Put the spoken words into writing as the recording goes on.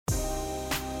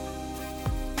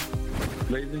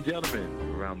Ladies and gentlemen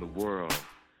around the world,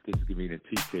 this is comedian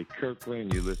T.K.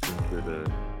 Kirkland. You listen to the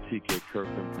T.K.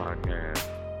 Kirkland podcast.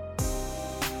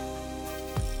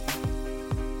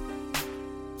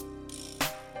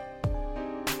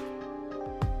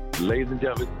 Ladies and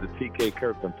gentlemen, this is the T.K.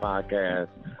 Kirkland podcast.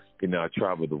 You know, I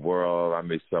travel the world. I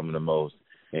meet some of the most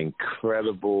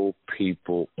incredible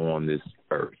people on this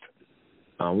earth.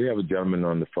 We have a gentleman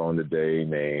on the phone today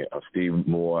named Steve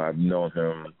Moore. I've known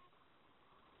him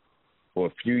for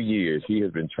a few years. He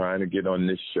has been trying to get on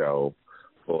this show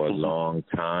for a long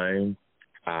time.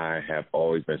 I have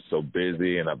always been so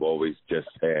busy, and I've always just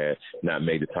had not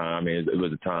made the time. And it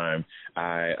was a time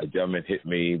a gentleman hit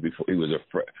me before he was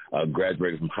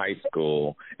graduated from high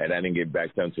school, and I didn't get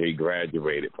back to him until he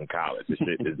graduated from college. This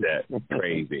shit is that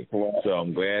crazy. So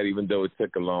I'm glad, even though it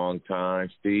took a long time,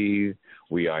 Steve,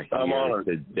 we are here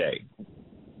today.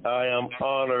 I am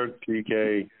honored,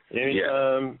 TK.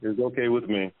 Anytime is okay with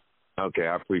me. Okay,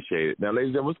 I appreciate it. Now, ladies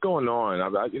and gentlemen, what's going on?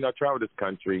 I travel this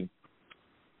country,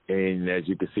 and as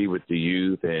you can see with the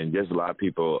youth, and just a lot of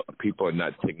people are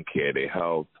not taking care of their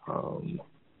health.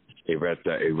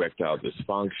 Erectile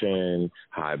dysfunction,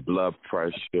 high blood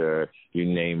pressure, you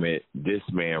name it. This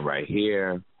man right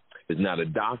here is not a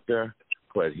doctor,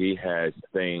 but he has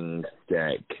things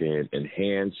that can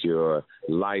enhance your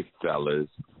life, fellas.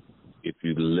 If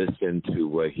you listen to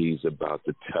what he's about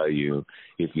to tell you,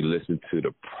 if you listen to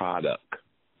the product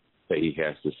that he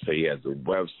has to say, he has a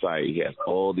website, he has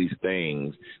all these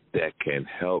things that can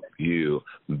help you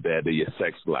better your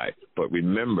sex life. But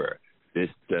remember, this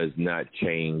does not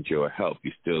change your health.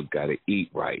 You still got to eat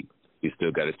right. You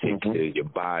still got to take care of your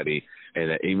body.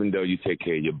 And even though you take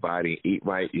care of your body and eat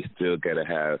right, you still got to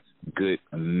have good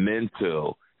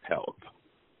mental health.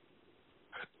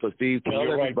 So, Steve, tell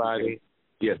everybody. Right.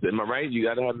 Yes, am I right? You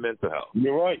got to have mental health.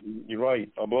 You're right. You're right.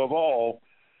 Above all,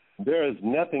 there is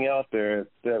nothing out there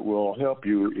that will help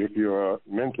you if your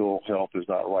mental health is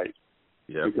not right.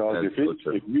 Yeah, because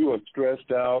if you are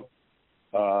stressed out,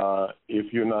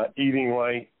 if you're not eating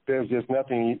right, there's just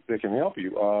nothing that can help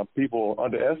you. People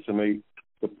underestimate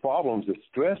the problems that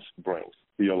stress brings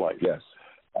to your life. Yes.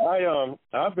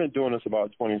 I've been doing this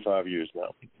about 25 years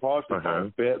now.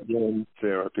 Bedroom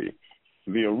therapy.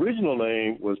 The original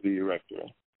name was the Erector,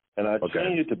 and I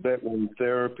changed it to bedroom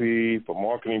therapy for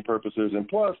marketing purposes, and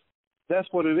plus, that's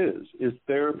what it is. It's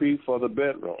therapy for the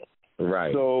bedroom.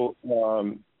 Right. So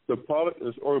the product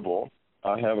is herbal.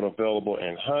 I have it available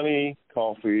in honey,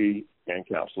 coffee, and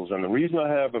capsules. And the reason I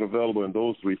have it available in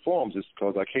those three forms is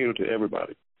because I cater to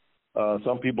everybody.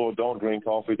 Some people don't drink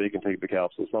coffee. They can take the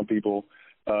capsules. Some people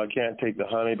can't take the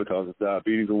honey because of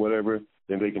diabetes or whatever.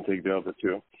 Then they can take the other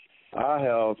two.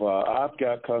 I've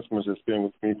got customers that's been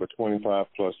with me for 25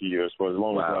 plus years, for as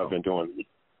long as I've been doing it.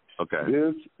 Okay.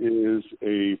 This is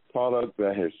a product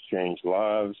that has changed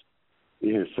lives.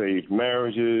 It has saved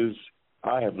marriages.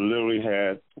 I have literally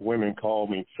had women call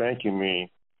me thanking me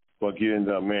for getting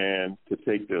their man to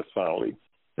take this finally.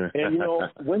 And, you know,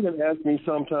 women ask me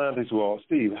sometimes, they say, well,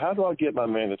 Steve, how do I get my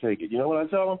man to take it? You know what I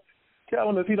tell them? Tell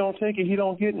him if he don't take it, he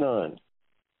don't get none.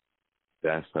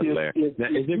 That's hilarious. Now,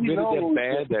 is it really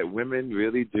that bad that women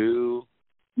really do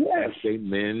ask their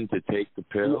men to take the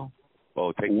pill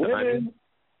or take the honey?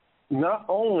 Not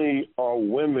only are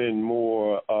women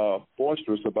more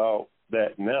boisterous about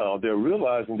that now, they're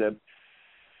realizing that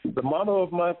the motto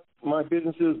of my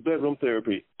business is bedroom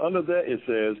therapy. Under that, it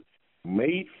says,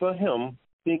 made for him,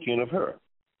 thinking of her.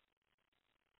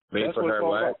 Made for her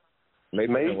what?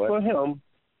 Made for him,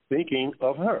 thinking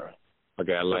of her.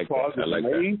 Okay, I like that. I like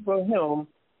that. Made for him,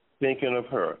 thinking of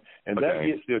her. And that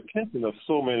gets the attention of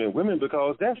so many women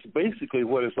because that's basically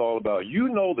what it's all about. You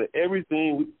know that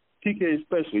everything, TK,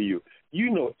 especially you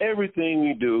know everything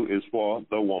we do is for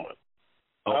the woman.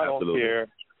 Oh, I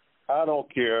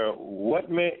don't care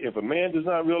what man, if a man does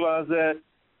not realize that,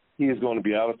 he is going to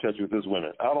be out of touch with his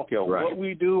women. I don't care what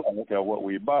we do. I don't care what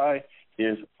we buy.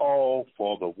 It's all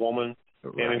for the woman.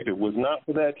 Right. And if it was not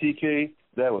for that, TK,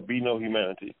 there would be no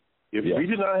humanity. If we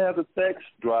did not have the sex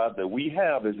drive that we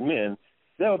have as men,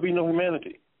 there would be no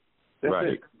humanity. That's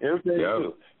it. Everything is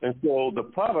good. And so the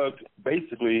product,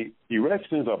 basically,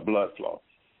 erections are blood flow.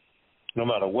 No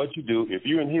matter what you do, if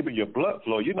you inhibit your blood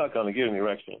flow, you're not going to get an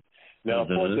erection. Now, of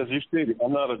course, as you stated,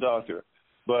 I'm not a doctor,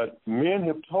 but men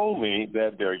have told me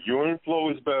that their urine flow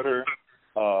is better,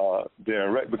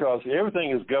 because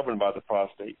everything is governed by the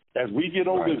prostate. As we get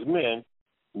older as men,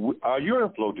 our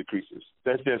urine flow decreases.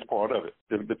 That's just part of it.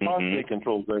 The prostate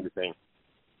controls everything.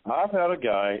 I've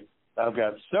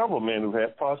got several men who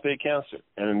have prostate cancer,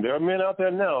 and there are men out there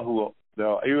now who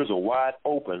their ears are wide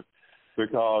open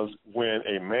Because when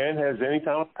a man has any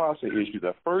kind of prostate issue,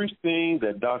 the first thing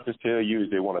that doctors tell you is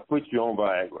they want to put you on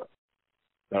Viagra.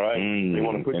 All right? They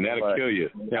want to put and you on that'll Viagra. kill you.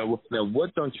 Now,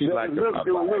 what don't you like about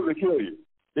it will Viagra? literally kill you.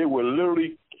 It will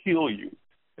literally kill you.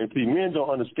 And see, men don't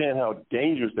understand how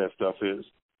dangerous that stuff is.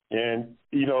 And,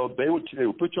 you know, they would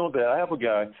put you on that. I have a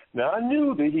guy. Now, I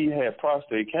knew that he had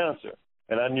prostate cancer,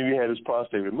 and I knew he had his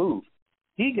prostate removed.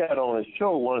 He got on his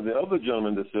show, one of the other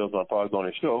gentlemen that sells my products on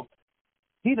his show.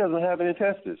 He doesn't have any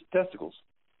testicles.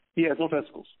 He has no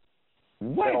testicles.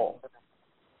 What? At all.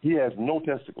 He has no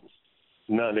testicles.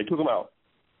 None. They took him out.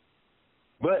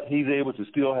 But he's able to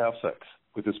still have sex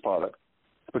with this product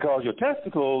because your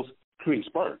testicles create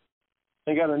sperm.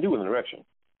 Ain't got nothing to do with an erection.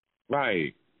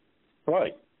 Right.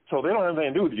 Right. So they don't have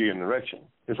anything to do with you getting an erection.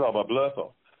 It's all about blood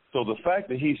flow. So the fact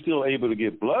that he's still able to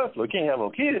get blood flow, he can't have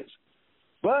no kids,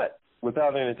 but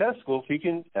without any testicles, he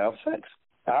can have sex.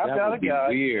 I've got a guy.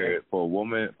 Weird for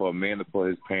a man to pull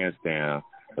his pants down.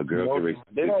 A girl can reach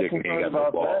they his don't dick and concern ain't got no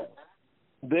about balls.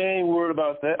 that. They ain't worried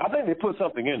about that. I think they put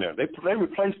something in there. They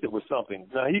replaced it with something.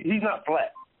 Now he's not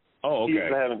flat. Oh, okay. He's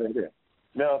having that there.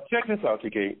 Now check this out,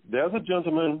 TK. There's a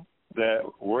gentleman that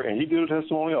worked, and he did a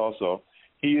testimony also.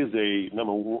 He is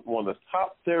one of the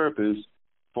top therapists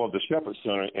for the Shepherd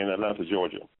Center in Atlanta,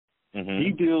 Georgia. Mm-hmm.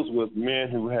 He deals with men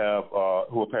who are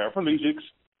paraplegics,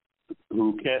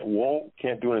 who can't walk,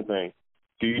 can't do anything.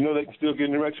 Do you know they can still get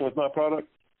an erection with my product?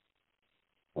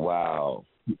 Wow.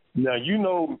 Now you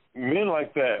know men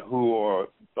like that who are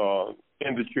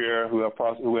in the chair, who have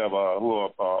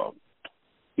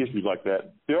issues like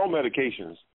that. They're on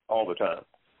medications all the time.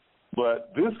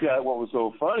 But this guy, what was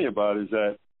so funny about it is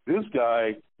that this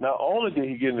guy, not only did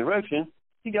he get an erection,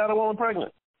 he got a woman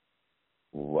pregnant.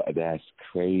 What? That's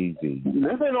crazy. This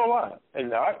ain't no lie.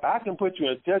 And I can put you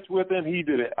in touch with him. He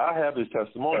did it. I have his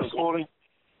testimony recording.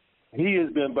 He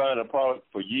has been buying a product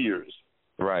for years.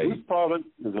 Right. This product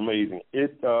is amazing.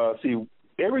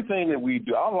 Everything that we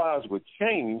do, our lives would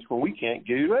change when we can't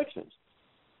get erections.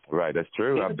 Right, that's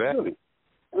true. I bet. Really.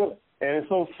 And it's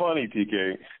so funny,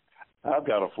 TK. I've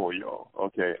got a 4-year-old.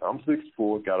 Okay, I'm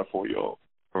 6'4", got a 4-year-old.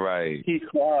 Right. He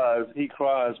cries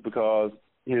because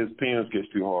his penis gets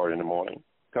too hard in the morning.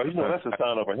 Because, that's a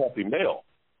sign of a healthy male.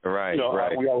 Right,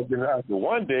 right. We always been out.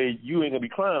 One day, you ain't going to be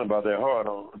crying about that hard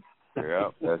on. Yeah,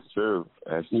 that's true.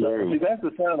 That's true. See, that's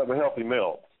the sign of a healthy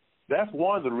male. That's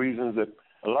one of the reasons that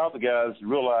a lot of the guys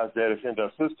realize that it's in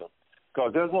their system.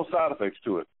 Because there's no side effects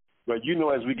to it. But,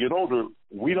 as we get older,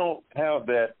 we don't have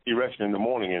that erection in the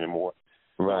morning anymore.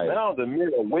 Right. So now the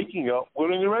men are waking up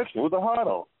with an erection, with a hard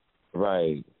on.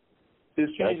 Right.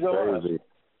 It's changed our lives.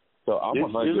 So I'm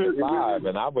 105,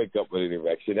 and I wake up with an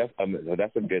erection.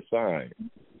 That's a good sign.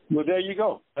 Well, there you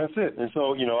go. That's it. And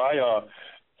so, I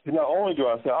not only do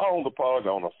I say I own the product,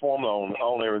 I own the formula, I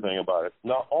own everything about it.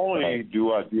 Not only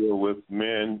do I deal with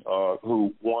men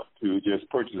who want to just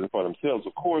purchase it for themselves,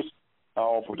 of course, I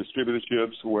offer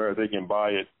distributorships where they can buy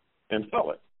it and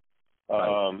sell it.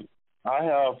 Right. I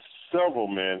have several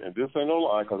men, and this ain't no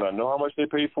lie, because I know how much they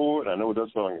pay for it, and I know what they're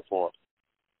selling it for.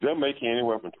 They're making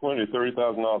anywhere from $20,000 to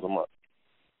 $30,000 a month.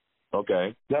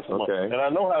 Okay. That's a month. And I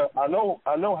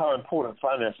know how important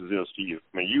finances is to you.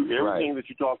 I mean, everything that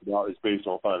you talk about is based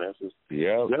on finances.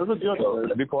 Yeah. There's a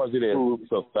gentleman. Because it is.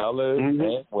 So fellas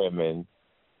and women,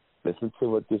 listen to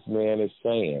what this man is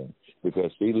saying.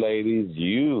 Because see, ladies,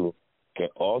 you can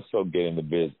also get in the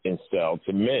business and sell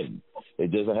to men.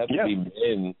 It doesn't have to be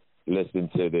men listen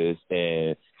to this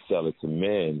and sell it to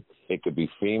men. It could be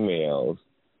females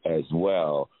as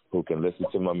well who can listen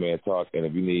to my man talk. And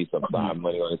if you need some side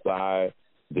money on the side,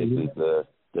 this is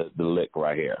the lick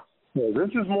right here. Yeah, this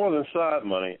is more than side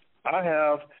money. I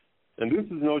have, and this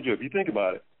is no joke. You think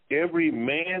about it. Every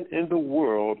man in the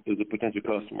world is a potential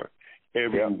customer.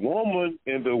 Every woman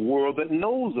in the world that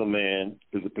knows a man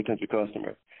is a potential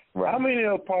customer. Right. How many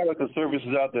products or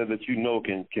services out there that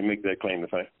can make that claim to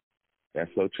fame?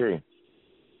 That's so true.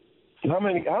 How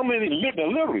many,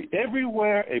 literally,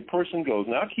 everywhere a person goes.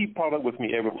 Now, I keep product with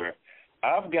me everywhere.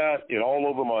 I've got it all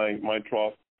over my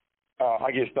truck.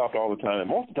 I get stopped all the time, and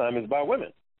most of the time it's by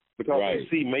women because they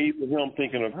see made for him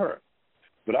thinking of her.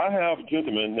 But I have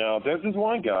gentlemen. Now, there's this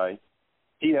one guy.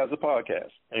 He has a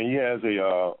podcast, and he has he's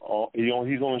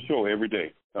on a show every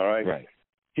day, all right? Right.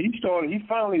 He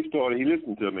finally started, he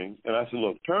listened to me, and I said,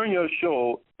 look, turn your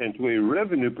show into a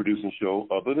revenue-producing show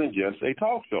other than just a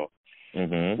talk show.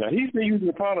 Mm-hmm. Now, he's been using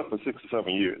the product for 6 or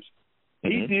 7 years.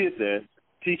 Mm-hmm. He did that,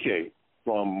 TK,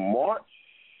 from March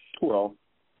 12th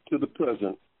to the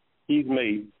present, he's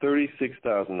made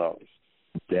 $36,000.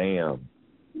 Damn.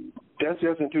 That's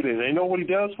just in 2 days. And you know what he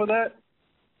does for that?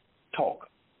 Talk.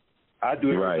 I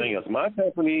do everything else. My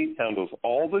company handles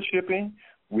all the shipping.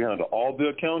 We handle all the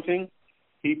accounting.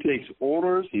 He takes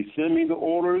orders. He sends me the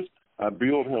orders. I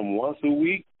bill him once a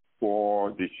week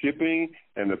for the shipping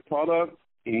and the product,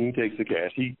 and he takes the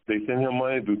cash. They send him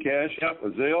money through Cash App or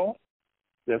Zelle.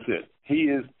 That's it. He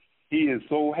is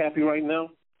so happy right now,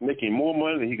 making more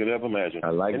money than he could ever imagine. I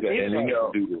like that.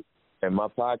 And, and my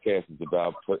podcast is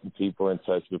about putting people in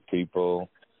touch with people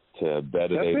to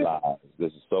better their lives.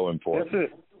 This is so important.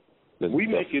 That's it. We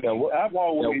make it. I've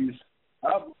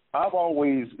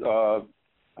always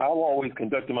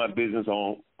conducted my business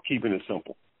on keeping it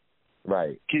simple.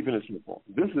 Right. Keeping it simple.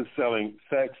 This is selling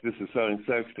sex. This is selling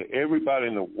sex to everybody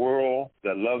in the world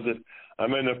that loves it.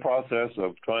 I'm in the process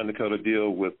of trying to cut a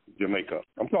deal with Jamaica.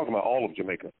 I'm talking about all of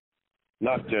Jamaica,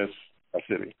 not just a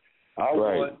city. I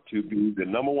want to be the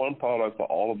number one product for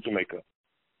all of Jamaica.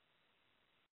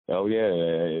 Oh, yeah.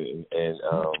 And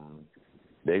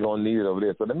they're going to need it over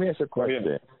there. So let me ask you a question.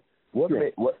 Oh, yeah.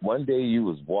 What one day you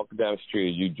was walking down the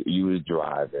street, you was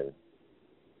driving,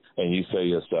 and you say to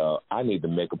yourself, I need to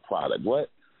make a product. What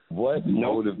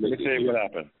motivated you? Let me tell you what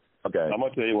happened. Okay. I'm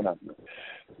going to tell you what happened.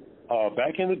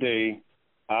 Back in the day,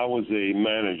 I was a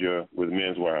manager with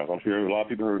Men's Warehouse. I'm sure a lot of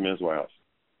people heard of Men's Warehouse.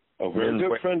 A very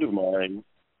good friend of mine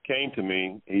came to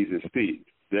me. He said, Steve,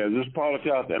 there's this product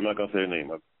out there. I'm not going to say the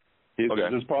name of it.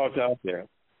 There's this product out there,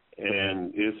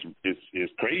 and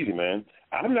it's crazy, man.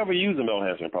 I've never used a male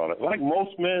enhancement product. Like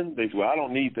most men, they say, well, I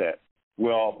don't need that.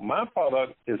 Well, my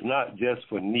product is not just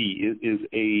for knee. It is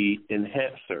a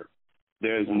enhancer.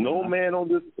 There's no man on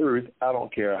this earth, I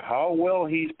don't care how well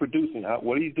he's producing,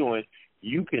 what he's doing,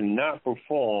 you cannot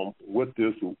perform with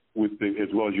this as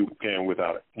well as you can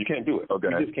without it. You can't do it. Okay.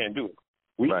 You just can't do it.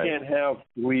 We can't have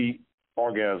 3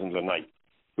 orgasms a night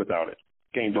without it.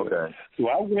 Can't do it. So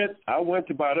I went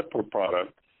to buy the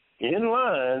product. In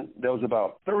line, there was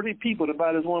about 30 people to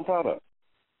buy this one product.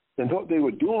 And what they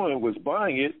were doing was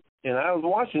buying it, and I was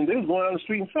watching, they was going down the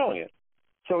street and selling it.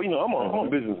 So, I'm a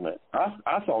businessman.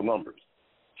 I saw numbers.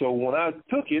 So when I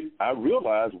took it, I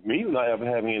realized, me not ever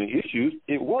having any issues,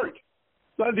 it worked.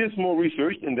 So I did some more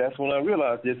research, and that's when I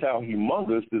realized just how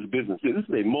humongous this business is. This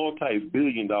is a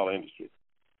multi-billion-dollar industry.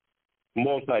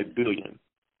 Multi-billion.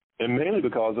 And mainly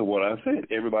because of what I said.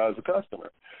 Everybody's a customer.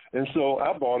 And so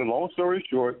I bought it. Long story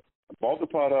short, I bought the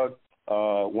product.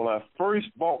 When I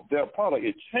first bought that product,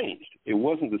 it changed. It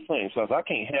wasn't the same. So I said, I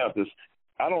can't have this.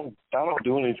 I don't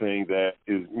do anything that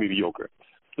is mediocre.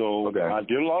 So I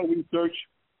did a lot of research,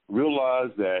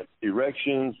 realized that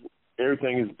erections,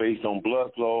 everything is based on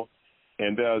blood flow,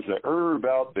 and there's an herb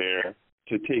out there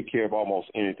to take care of almost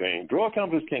anything. Drug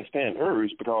companies can't stand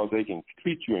herbs because they can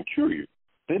treat you and cure you.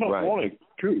 They don't want to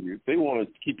cure you. They want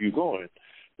to keep you going.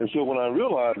 And so when I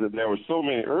realized that there were so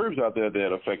many herbs out there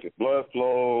that affected blood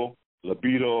flow,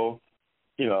 libido,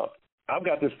 I've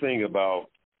got this thing about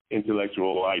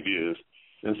intellectual ideas.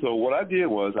 And so what I did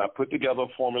was I put together a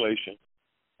formulation,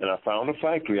 and I found a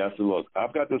factory. I said, look,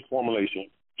 I've got this formulation.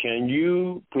 Can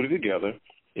you put it together?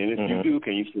 And if you do,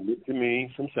 can you submit to me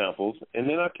some samples? And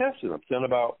then I tested them, sent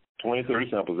about 20, 30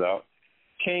 samples out.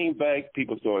 Came back,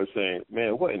 people started saying,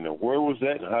 man, what in the world was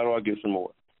that, and how do I get some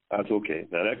more? I said, okay,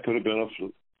 now that could have been a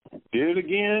fluke. Did it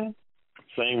again,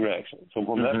 same reaction. So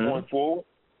from that point forward,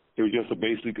 it was just a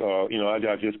basic, I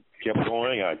just kept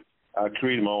going. I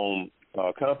created my own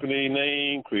company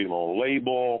name, created my own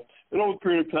label. And over a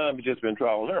period of time, it's just been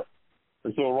trial and error.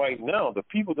 And so right now, the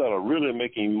people that are really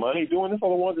making money doing this are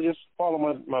the ones that just follow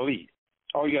my lead.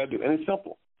 All you got to do. And it's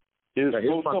simple. Here's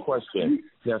my question.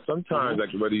 Now, sometimes,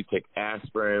 like whether you take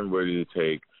aspirin, whether you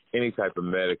take any type of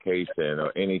medication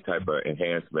or any type of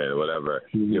enhancement or whatever,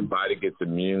 your body gets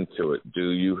immune to it.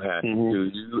 Do you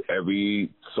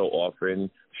every so often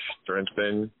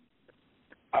strengthen?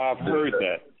 I've heard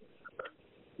that.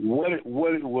 What it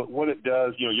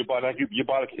does, your body,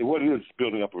 what it is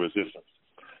building up a resistance.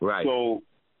 Right. So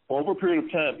over a period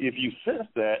of time, if you sense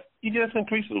that, you just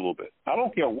increase it a little bit. I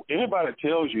don't care. Anybody that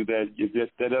tells you that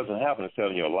doesn't happen is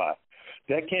telling you a lie.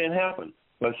 That can't happen.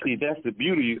 But see, that's the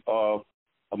beauty of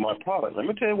my product. Let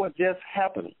me tell you what just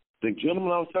happened. The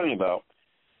gentleman I was telling you about,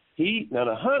 now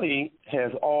the honey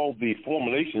has all the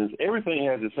formulations. Everything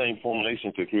has the same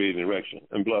formulation to create an erection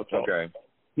and blood flow. Okay.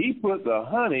 He put the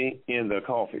honey in the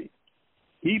coffee.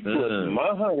 He put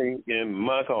my honey in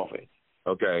my coffee.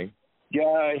 Okay.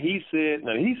 Guy, he said,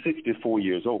 now he's 64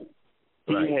 years old.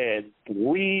 He had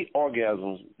 3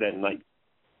 orgasms that night.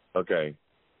 Okay.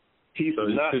 It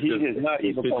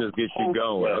just gets you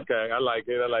going. Okay, I like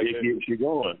it. It gets you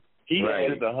going. He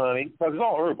added the honey, because it's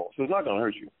all herbal, so it's not going to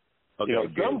hurt you. Okay,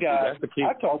 some guys,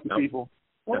 I talk to people.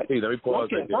 Steve, let me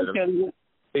pause right there.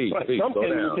 Steve, slow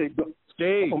down.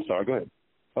 I'm sorry, go ahead.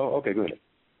 Oh, okay, go ahead.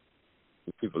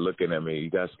 People looking at me. You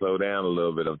got to slow down a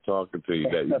little bit. I'm talking to you.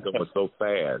 You're going so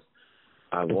fast.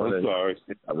 I'm sorry.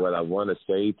 What I want to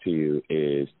say to you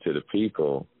is, to the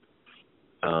people,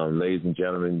 ladies and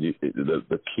gentlemen,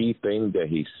 the key thing that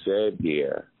he said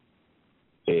here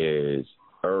is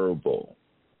herbal.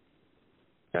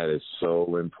 That is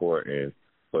so important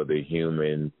for the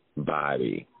human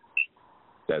body.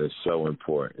 That is so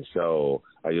important. So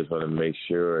I just want to make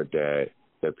sure that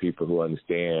the people who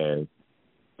understand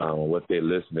what they're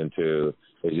listening to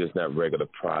is just not regular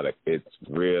product. It's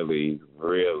really,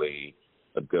 really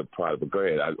a good product. But go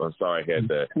ahead. I'm sorry I had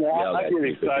to yell I at get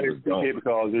you excited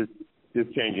because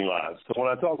it's changing lives. So when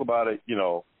I talk about it,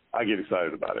 I get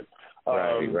excited about it.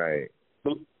 Right.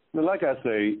 But like I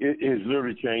say, it has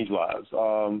literally changed lives.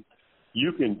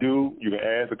 You can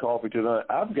add the coffee to the.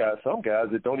 I've got some guys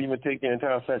that don't even take the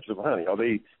entire sachet of honey, or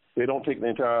they don't take the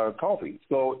entire coffee.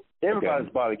 So everybody's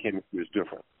body chemistry is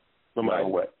different, no matter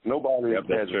what. Nobody has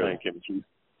the same chemistry.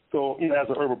 So as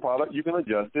an herbal product, you can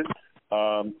adjust it.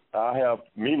 I have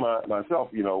myself.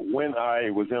 When I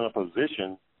was in a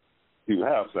position to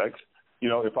have sex,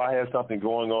 if I had something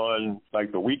going on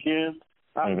like the weekend,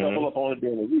 I double up on it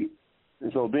during the week.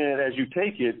 And so then as you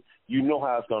take it, you know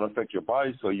how it's going to affect your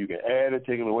body, so you can add it,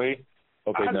 take it away.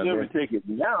 Okay, I never take it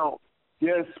now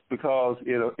just because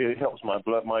it helps my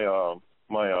blood, my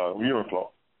urine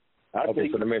flow. So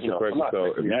let me ask you a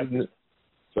question.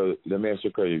 So let me ask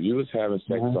you a question. If you was having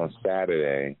sex on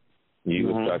Saturday, you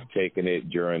would start taking it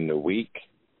during the week?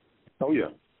 Oh, yeah.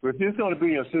 But it's going to be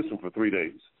in your system for 3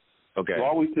 days. Okay. So I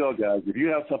always tell guys, if you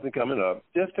have something coming up,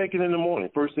 just take it in the morning,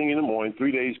 first thing in the morning,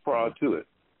 3 days prior to it.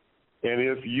 And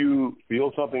if you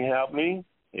feel something happening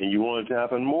and you want it to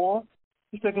happen more,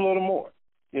 just take a little more.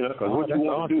 Because what you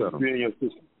want to do is be in your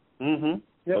system.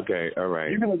 Yep. Okay, all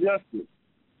right. You can adjust it.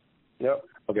 Yep.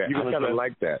 Okay, I kind of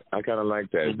like that.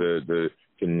 The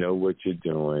to know what you're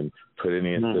doing, put it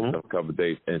in your system a couple of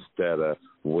days instead of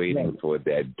waiting for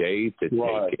that day to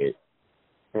take it.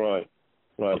 Right.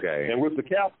 Okay. And with the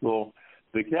capsule,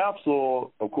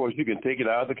 of course, you can take it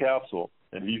out of the capsule.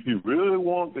 And if you really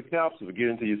want the capsule to get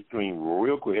into your stream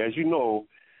real quick, as you know,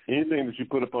 anything that you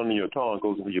put up under your tongue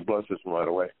goes into your blood system right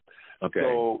away. Okay.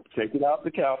 So take it out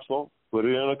the capsule, put it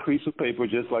in a crease of paper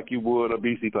just like you would a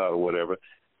BC powder or whatever,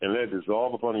 and let it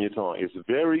dissolve up under your tongue. It's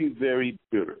very, very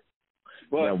bitter.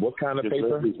 But now, what kind of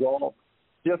paper?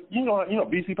 Just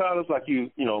BC powders, like you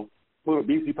put a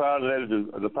BC powder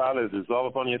and let the powder dissolve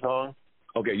up under your tongue.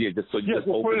 Okay, just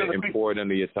open it and pour it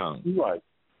under your tongue. Right.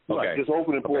 Okay. Right. Just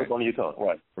open it and pour it on your tongue.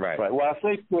 Right. Well, I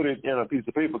say put it in a piece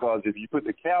of paper because if you put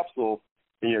the capsule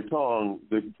in your tongue,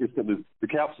 the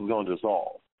capsule is going to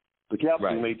dissolve. The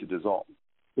capsule is made to dissolve.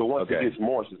 So once it gets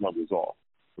moist, it's going to dissolve.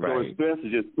 So it's best to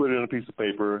just put it in a piece of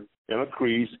paper in a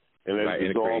crease and let it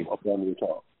dissolve up under your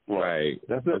tongue. Right.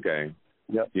 That's it. Okay.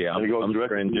 Yep. Yeah, I'm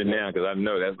cringing now because I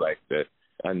know that's like that.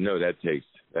 I know that takes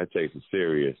it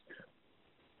serious.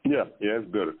 Yeah, it's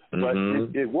bitter, but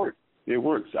it works. It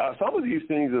works. Some of these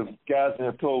things guys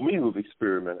have told me who've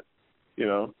experimented,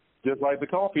 just like the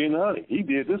coffee and the honey. He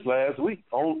did this last week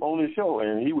on his show,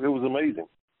 and it was amazing.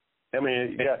 I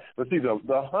mean, but see,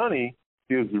 the honey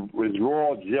is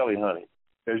raw jelly honey.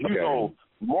 As you know,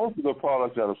 most of the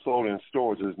products that are sold in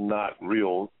stores is not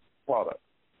real product.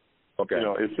 Okay.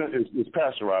 It's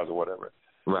pasteurized or whatever.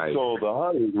 Right. So the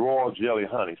honey is raw jelly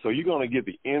honey. So you're going to get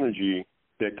the energy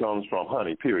that comes from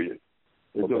honey, period.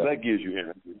 And so that gives you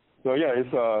energy. So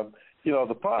it's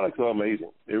the products are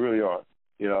amazing. They really are.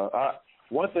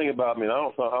 One thing about me, and I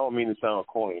don't mean to sound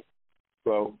corny,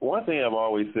 but one thing I've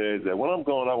always said is that when I'm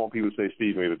gone, I want people to say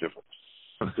Steve made a difference.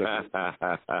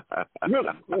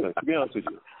 Really, to be honest with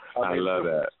you. I love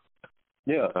that.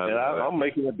 Yeah, I'm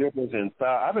making a difference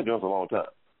I've been doing it for a long time.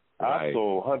 I've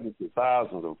sold hundreds of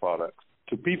thousands of products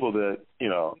to people that,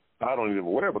 I don't even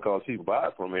wear because people buy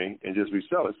it from me and just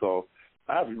resell it. So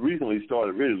I've recently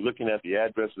started really looking at the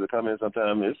addresses that come in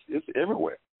sometimes. It's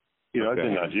everywhere. It's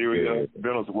in Nigeria,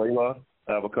 Venezuela.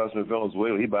 I have a customer in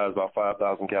Venezuela. He buys about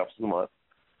 5,000 capsules a month.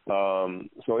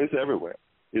 So it's everywhere.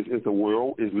 It's a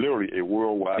world. It's literally a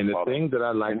worldwide And the product. thing that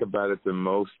I like about it the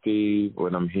most, Steve,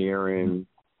 what I'm hearing,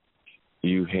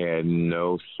 you had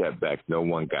no setbacks. No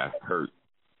one got hurt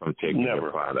from taking the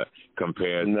product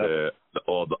compared to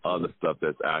all the other stuff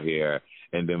that's out here.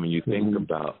 And then when you think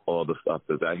about all the stuff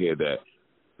that's out here that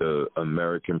the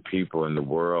American people in the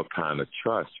world kind of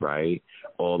trust, right,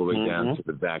 all the way down to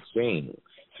the vaccine.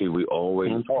 See, we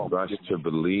always rush to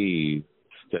believe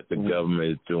that the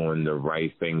government is doing the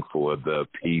right thing for the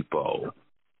people,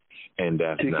 and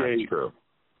that's not true.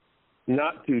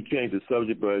 Not to change the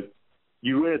subject, but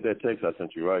you read that text I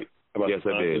sent you, right? Yes,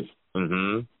 I did.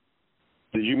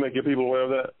 Did you make your people aware of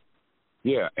that?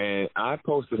 Yeah, and I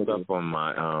posted stuff on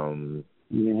my on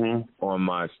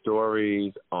my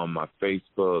stories, on my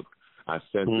Facebook. I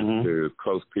sent it to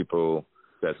close people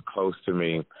that's close to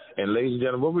me. And ladies and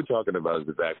gentlemen, what we're talking about is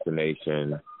the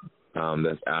vaccination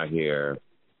that's out here.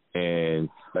 And,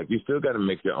 like, you still got to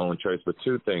make your own choice. But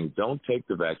two things, don't take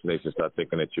the vaccination and start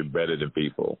thinking that you're better than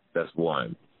people. That's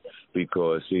one.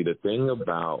 Because, see, the thing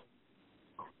about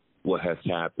what has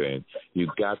happened, you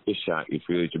got the shot, you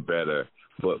feel that you're better,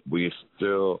 but we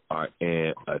still are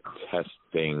in a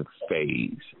testing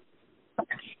phase.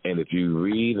 And if you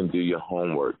read and do your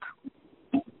homework,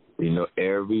 you know,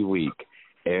 every week,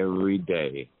 every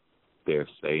day, they're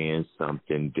saying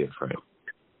something different.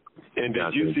 And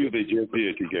did you see what they just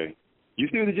did, TK? You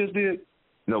see what they just did?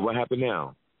 No, what happened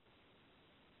now?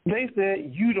 They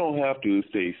said you don't have to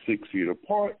stay 6 feet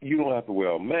apart. You don't have to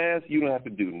wear a mask. You don't have to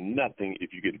do nothing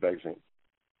if you get the vaccine.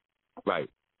 Right.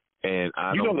 And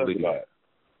I don't believe that.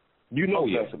 You know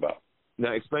what that's about.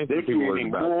 Now, explain to people what it's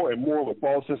about. They're creating more and more of a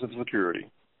false sense of security.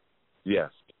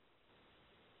 Yes.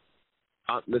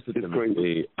 Listen to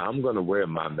me. I'm going to wear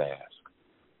my mask.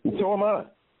 So am I.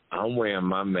 I'm wearing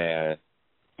my mask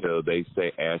till they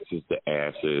say ashes to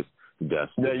ashes, dust to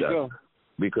dust. There you go.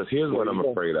 Because here's what I'm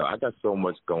afraid of. I got so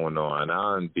much going on.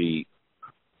 I'm beat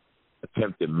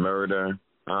attempted murder.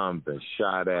 I'm been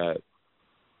shot at.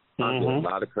 I did a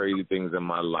lot of crazy things in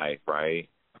my life, right?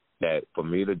 That for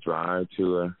me to drive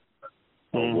to a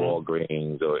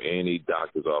Walgreens or any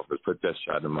doctor's office, put that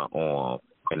shot in my arm,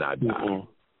 and I die.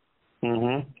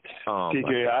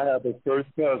 TK, I have a first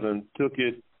cousin, took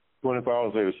it 24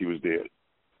 hours later, she was dead.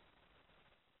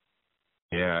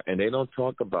 Yeah, and they don't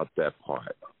talk about that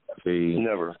part. See,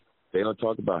 never. They don't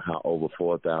talk about how over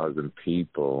 4,000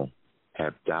 people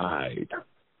have died.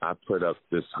 I put up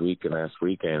this week and last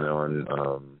weekend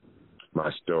on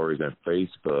my stories on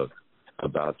Facebook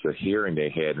about the hearing they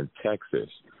had in Texas.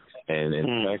 And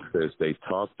in Texas, they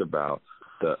talked about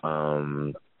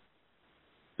the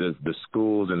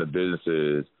schools and the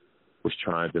businesses was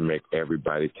trying to make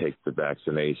everybody take the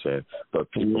vaccination, but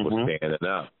people were standing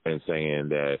up and saying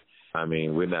that, I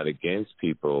mean, we're not against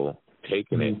people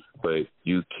taking it, but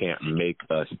you can't make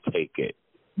us take it.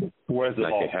 Where's the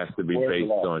law? It has to be based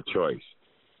on choice.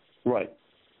 Right.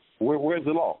 Where's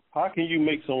the law? How can you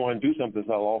make someone do something that's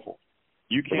not lawful?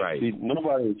 You can't. Right. See,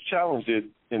 nobody has challenged it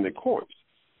in the courts.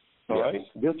 All right.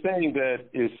 They're saying that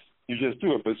you just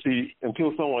do it, but see,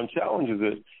 until someone challenges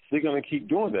it, they're going to keep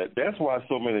doing that. That's why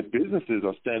so many businesses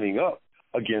are standing up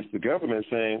against the government,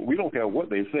 saying we don't care what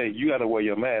they say. You got to wear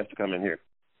your mask to come in here.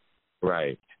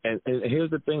 Right. And here's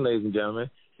the thing, ladies and gentlemen.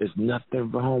 There's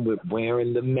nothing wrong with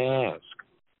wearing the mask.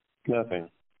 Nothing.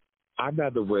 I'd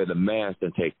rather wear the mask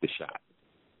than take the shot.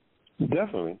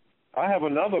 Definitely. I have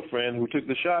another friend who took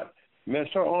the shot,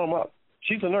 messed her arm up.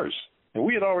 She's a nurse. And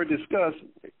we had already discussed,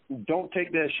 don't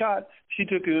take that shot. She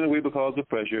took it anyway because of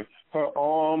pressure. Her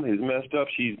arm is messed up.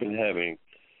 She's been having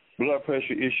blood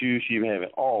pressure issues. She's been having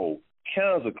all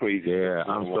kinds of crazy things. Yeah,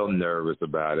 I'm so nervous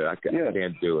about it. I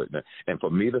can't do it. And for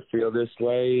me to feel this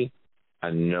way,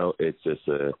 I know it's just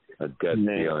a gut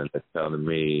feeling that's telling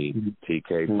me,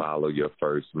 TK, follow your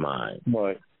first mind.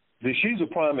 Right. See, she's a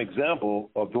prime example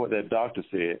of what that doctor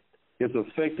said. It's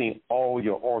affecting all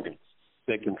your organs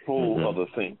that control other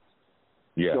things.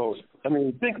 Yeah. So, I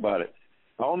mean, think about it.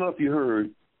 I don't know if you heard,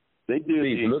 they did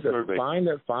a survey. Find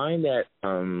that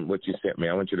what you sent me.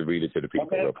 I want you to read it to the people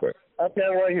real quick. I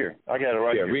got it right here. I got it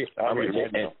right here. I'll read it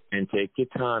right now. And take your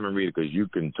time and read it because you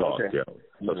can talk, Joe.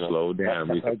 So slow down.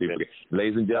 Read the people.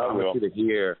 Ladies and gentlemen, I want you to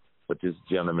hear what this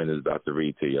gentleman is about to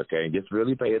read to you, okay? And just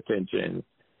really pay attention.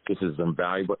 This is some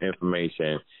valuable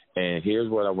information. And here's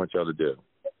what I want y'all to do.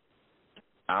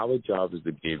 Our job is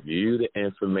to give you the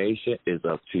information. It's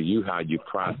up to you how you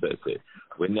process it.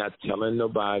 We're not telling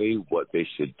nobody what they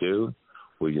should do.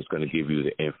 We're just going to give you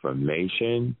the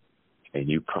information, and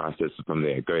you process it from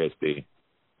there. Go ahead, Steve.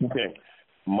 Okay.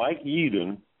 Mike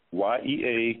Yeadon,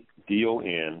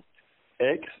 Yeadon,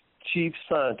 ex-chief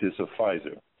scientist of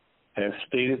Pfizer, has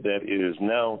stated that it is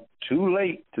now too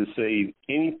late to save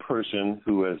any person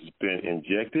who has been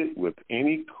injected with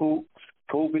any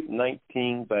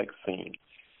COVID-19 vaccine.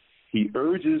 He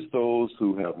urges those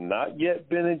who have not yet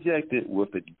been injected with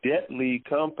the deadly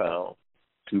compound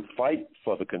to fight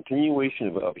for the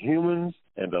continuation of humans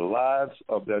and the lives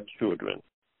of their children.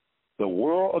 The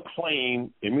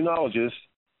world-acclaimed immunologist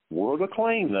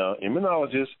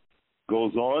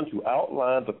goes on to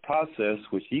outline the process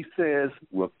which he says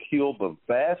will kill the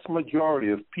vast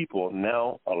majority of people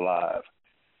now alive.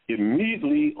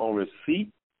 Immediately on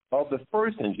receipt of the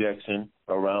first injection,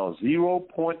 around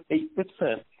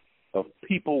 0.8% of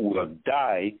people will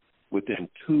die within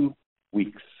 2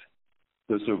 weeks.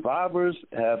 The survivors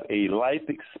have a life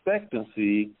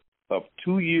expectancy of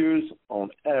 2 years on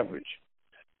average,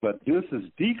 but this is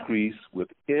decreased with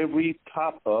every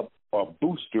top-up or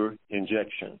booster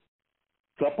injection.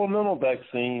 Supplemental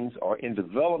vaccines are in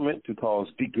development to cause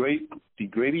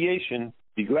degradation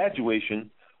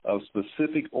of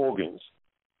specific organs,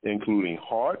 including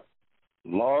heart,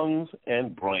 lungs,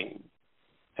 and brain.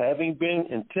 Having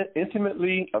been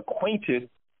intimately acquainted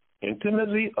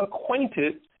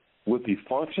with the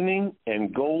functioning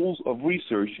and goals of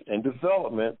research and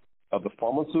development of the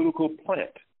pharmaceutical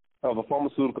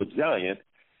giant,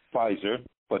 Pfizer,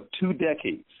 for 2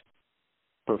 decades,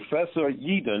 Professor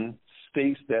Yeadon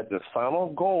states that the final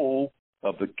goal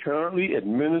of the currently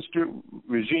administered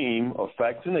regime of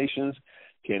vaccinations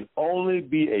can only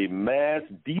be a mass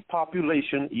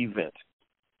depopulation event,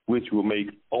 which will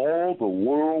make all the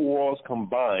world wars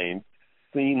combined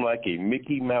seem like a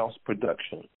Mickey Mouse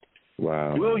production.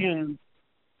 Wow.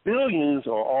 Billions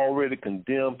are already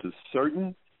condemned to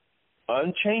certain,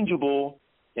 unchangeable,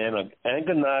 and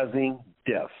agonizing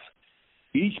deaths.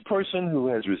 Each person who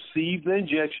has received the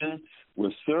injection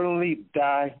will certainly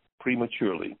die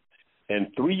prematurely,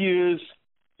 and 3 years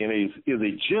is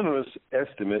a generous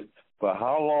estimate for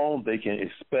how long they can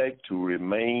expect to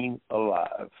remain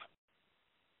alive.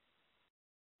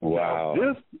 Wow.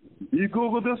 Now, you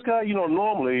Google this guy,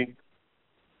 normally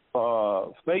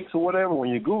fakes or whatever, when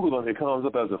you Google him, it comes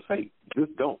up as a fake.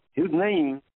 Just don't. His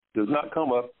name does not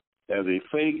come up as a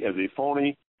fake, as a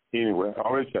phony, anywhere. I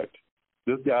already checked.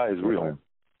 This guy is real.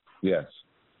 Yes.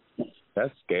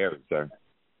 That's scary, sir.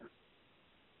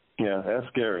 Yeah, that's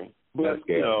scary. But, that's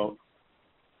scary.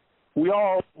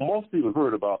 Most people have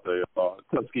heard about the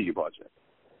Tuskegee Project.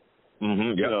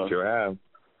 Mm-hmm. Yep, sure have.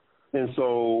 And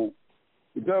so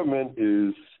the government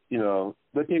is,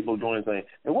 they're capable of doing anything.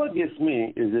 And what gets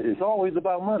me is that it's always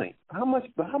about money. How much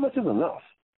is enough?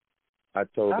 I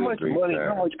totally agree. How much money, sir.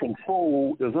 how much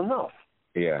control is enough?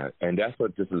 Yeah, and that's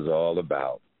what this is all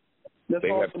about. They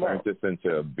have turned this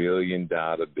into a $1 billion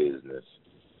business.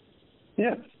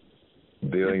 Yes.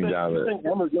 $1 billion. You think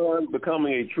Amazon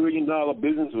becoming a $1 trillion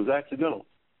business was accidental?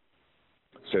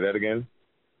 Say that again?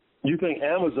 You think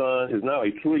Amazon is now a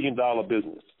 $1 trillion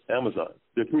business? Amazon,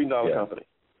 the $1 trillion company.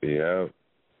 Yeah.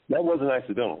 That wasn't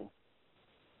accidental.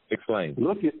 Explain.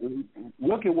 Look at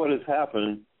what has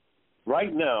happened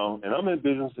right now, and I'm in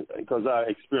business because I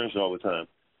experience it all the time.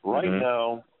 Right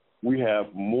now, we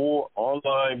have more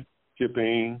online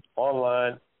shipping,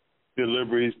 online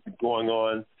deliveries going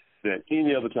on than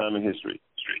any other time in history.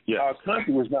 Yes. Our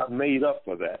country was not made up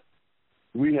for that.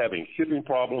 We're having shipping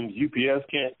problems. UPS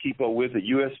can't keep up with it.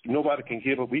 Nobody can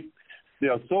keep up. They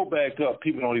are so backed up,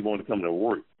 people don't even want to come to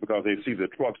work because they see the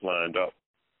trucks lined up.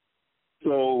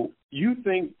 So you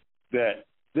think that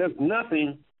there's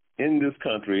nothing in this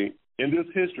country, in this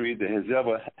history, that has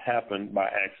ever happened by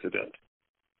accident.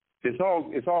 It's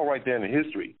all right there in the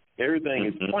history. Everything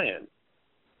is planned.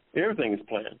 Everything is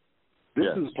planned.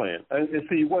 This is planned. And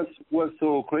see, what's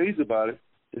so crazy about it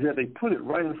is that they put it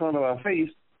right in front of our face.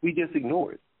 We just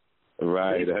ignore it.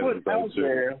 Right.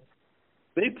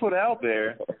 They put out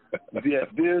there that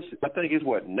this, I think it's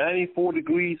 94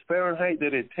 degrees Fahrenheit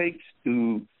that it takes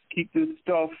to keep this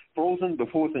stuff frozen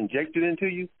before it's injected into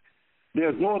you.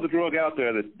 There's no other drug out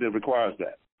there that requires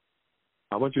that.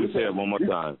 I want you to say it one more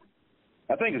time.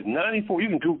 I think it's 94. You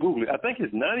can Google it. I think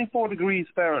it's 94 degrees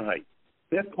Fahrenheit.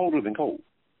 That's colder than cold.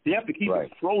 You have to keep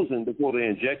it frozen before they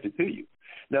inject it to you.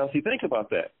 Now, see, think about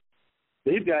that.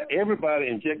 They've got everybody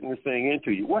injecting this thing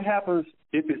into you. What happens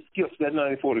if it skips that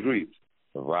 94 degrees?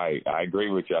 Right. I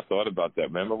agree with you. I thought about that.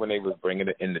 Remember when they was bringing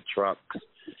it in the trucks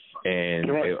and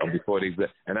before they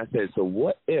 – and I said, so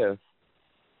what if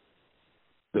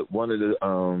one of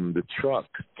the truck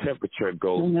temperature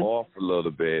goes off a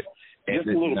little bit and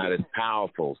it's not as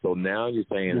powerful? So now you're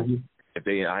saying if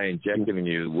they are injecting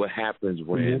you, what happens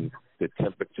when the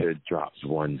temperature drops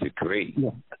 1 degree?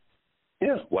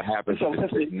 Yeah. What happens if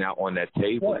it's sitting out on that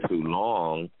table too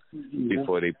long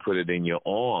before they put it in your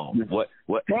arm? What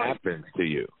happens to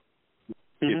you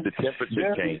if the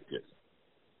temperature changes?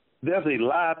 There's a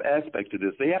live aspect to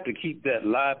this. They have to keep that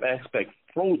live aspect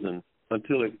frozen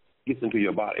until it gets into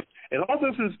your body. And all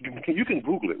this is, you can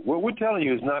Google it. What we're telling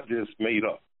you is not just made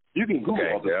up. You can Google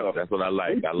all this stuff. That's what I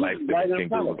like. I like that you can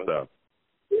Google stuff.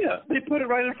 Yeah, they put it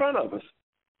right in front of us.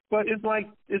 But it's like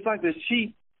the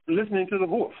sheep listening to the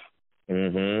wolf.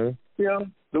 Mm-hmm. Yeah,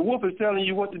 the wolf is telling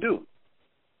you what to do.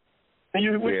 And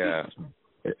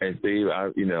and Steve,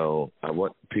 I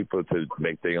want people to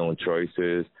make their own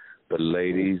choices. But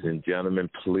ladies and gentlemen,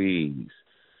 please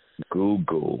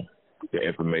Google the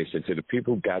information. To the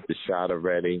people who got the shot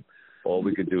already, All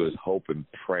we can do is hope and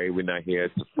pray. We're not here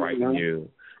to frighten you.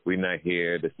 We're not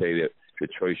here to say that the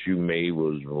choice you made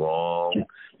was wrong,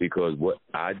 because what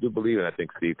I do believe, and I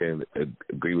think Steve can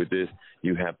agree with this,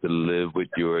 you have to live with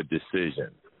your decision.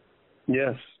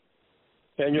 Yes.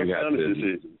 And your family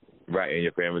decision. Right, and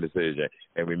your family decision.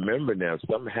 And remember now, if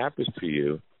something happens to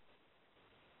you,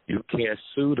 you can't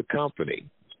sue the company.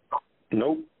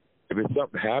 Nope. If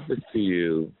something happens to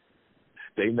you,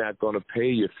 they're not going to pay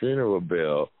your funeral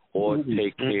bill or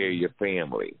take care of your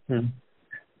family.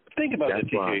 Think about that,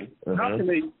 TK.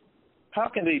 How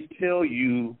can they tell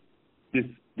you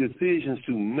decisions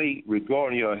to make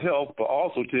regarding your health, but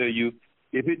also tell you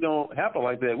if it don't happen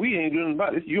like that, we ain't doing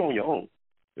nothing about it. You're on your own.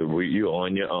 You're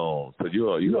on your own. So you're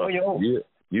on your own.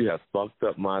 You have fucked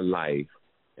up my life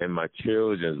and my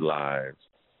children's lives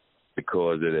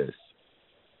because of this.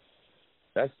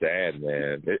 That's sad,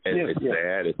 man. It's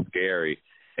sad. It's scary.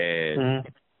 And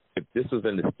if this was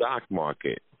in the stock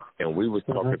market and we were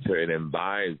talking to an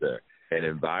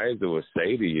advisor would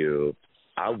say to you,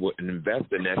 I wouldn't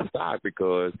invest in that stock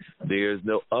because there's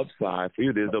no upside for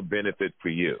you. There's no benefit for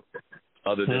you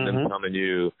other than them telling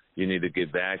you you need to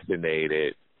get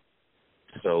vaccinated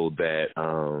so that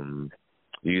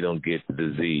you don't get the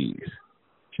disease.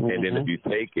 And then if you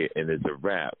take it and it's a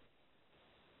wrap,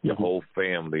 your whole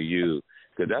family,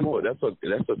 because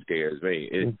that's what scares me.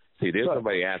 See, there's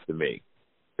somebody after me.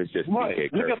 It's just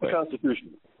TK Kirkland. Look at the Constitution.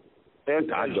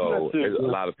 A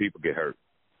lot of people get hurt.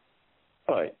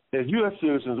 All right. As U.S.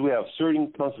 citizens, we have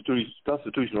certain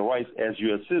constitutional rights as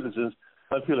U.S. citizens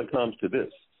until it comes to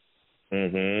this.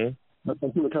 Until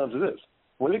it comes to this.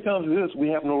 When it comes to this, we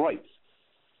have no rights.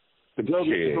 The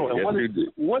government control. And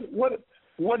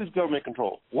what is government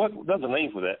control? There's a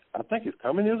name for that. I think it's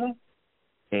communism.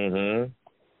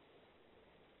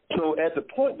 So at the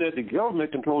point that the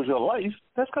government controls your life,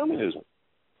 that's communism.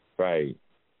 Right.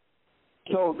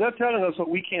 So they're telling us what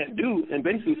we can't do and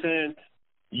basically saying,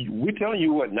 we're telling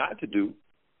you what not to do.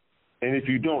 And if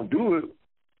you don't do it,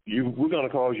 we're going to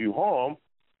cause you harm.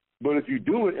 But if you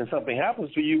do it and something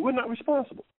happens to you, we're not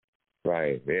responsible.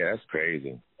 Right. Yeah, that's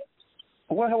crazy.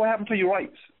 What happened to your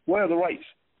rights? Where are the rights?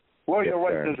 Where are your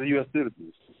rights as a U.S.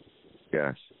 citizen?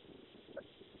 Yes.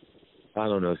 I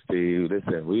don't know, Steve.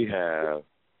 Listen,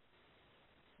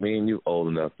 me and you old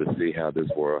enough to see how this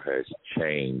world has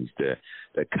changed.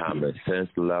 The common sense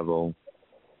level,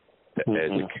 the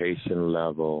education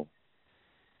level,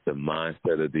 the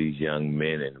mindset of these young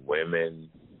men and women.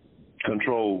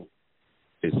 Control.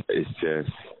 It's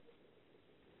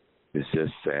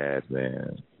just sad,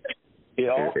 man. It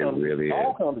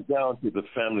all comes down to the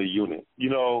family unit. You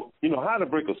know how to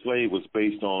break a slave was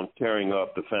based on tearing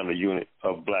up the family unit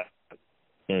of black.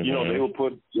 You know, they would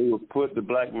put the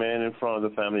black man in front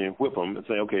of the family and whip him and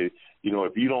say, okay,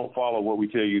 if you don't follow what we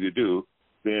tell you to do,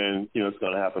 then it's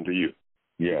going to happen to you.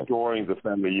 Yeah, destroying the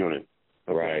family unit.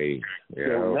 Okay? Right.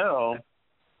 Yeah. So now,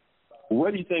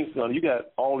 what do you think? You got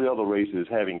all the other races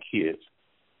having kids.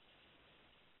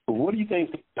 But what do you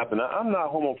think happen? I'm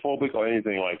not homophobic or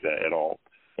anything like that at all.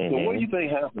 So what do you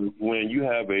think happens when you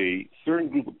have a certain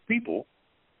group of people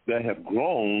that have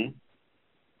grown,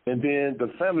 and then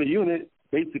the family unit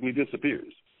basically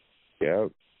disappears? Yeah.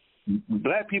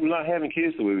 Black people not having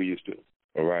kids the way we used to.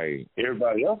 Right.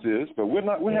 Everybody else is, but we're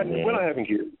not having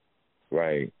kids.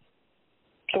 Right.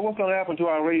 So what's going to happen to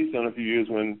our race in a few years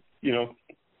when,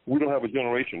 we don't have a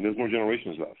generation? There's no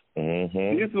generations left.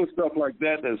 It's little stuff like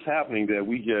that that's happening that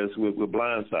we're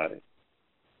blindsided.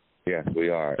 Yes, we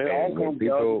are. It all comes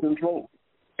down to control.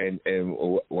 And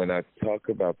when I talk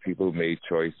about people who made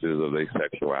choices of their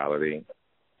sexuality,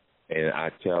 and I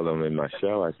tell them in my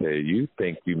show, I say, you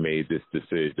think you made this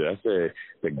decision. I said,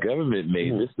 the government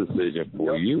made this decision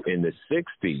for you in the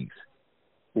 60s.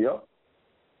 Yep.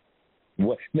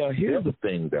 Now, here's the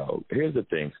thing, though. Here's the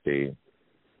thing, Steve.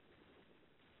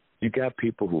 You got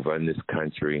people who run this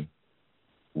country.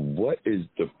 What is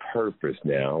the purpose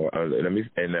now? I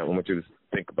want you to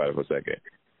think about it for a second.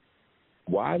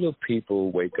 Why do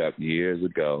people wake up years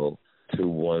ago to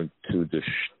want to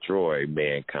destroy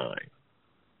mankind?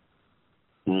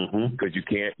 Because you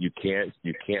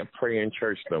can't pray in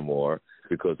church no more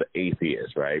because of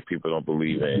atheists, right? People don't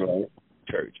believe in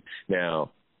church.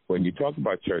 Now, when you talk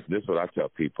about church, this is what I tell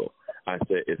people. I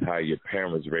said it's how your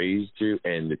parents raised you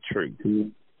and the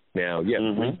truth. Now, yes,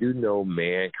 we do know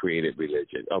man created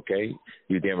religion, okay?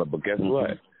 You damn it, but guess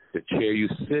what? The chair you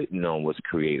sitting on was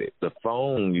created. The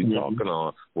phone you talking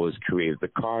on was created. The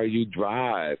car you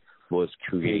drive was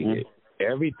created.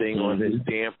 Everything on this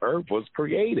damn earth was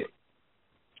created.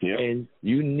 Yep. And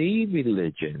you need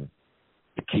religion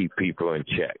to keep people in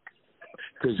check.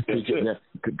 Because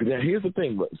now here's the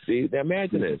thing. See, now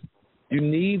imagine this. You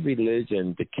need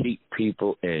religion to keep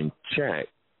people in check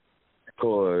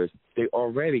because they're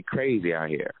already crazy out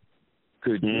here.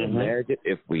 Could you imagine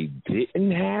if we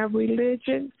didn't have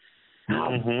religion?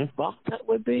 How fucked that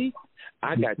would be?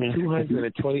 I got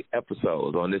 220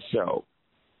 episodes on this show.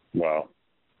 Wow.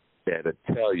 That'll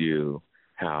tell you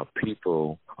how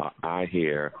people are out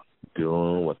here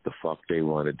doing what the fuck they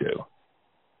want to do.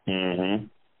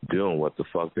 Doing what the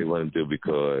fuck they want to do,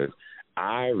 because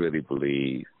I really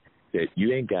believe that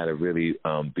you ain't got to really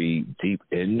be deep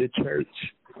in the church,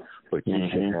 but you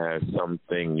should have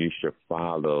something you should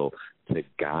follow to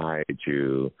guide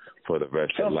you for the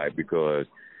rest of your life. Because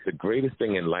the greatest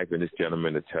thing in life, and this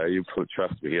gentleman to tell you,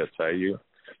 trust me, he'll tell you,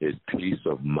 is peace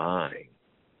of mind.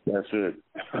 That's it.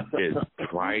 It's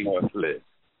priceless.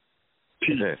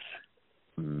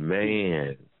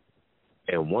 Man.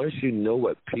 And once you know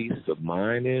what peace of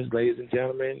mind is, ladies and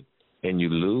gentlemen, and you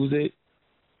lose it,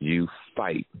 you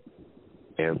fight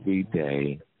every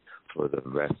day for the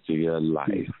rest of your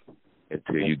life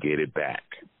until you get it back.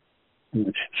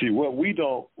 See, what we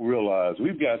don't realize,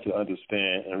 we've got to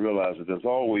understand and realize that there's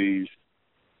always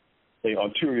an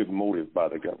ulterior motive by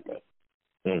the government.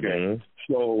 Okay?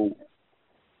 So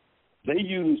they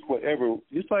use whatever,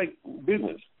 just like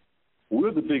business.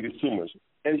 We're the biggest consumers.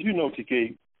 As you know,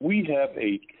 TK, we have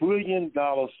 $1 trillion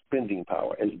spending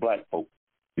power as black folk.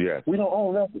 Yes. We don't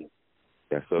own nothing.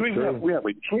 That's so true. We have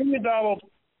 $1 trillion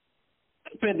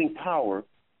spending power,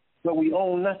 but we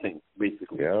own nothing,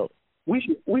 basically. Yeah. We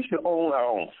should own our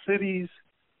own cities.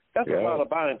 That's a lot of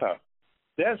buying power.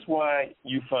 That's why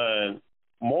you find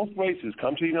most races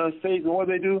come to the United States, and what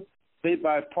do? They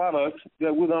buy products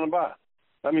that we're going to buy.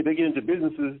 I mean, they get into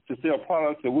businesses to sell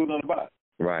products that we're going to buy.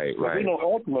 Right. But they know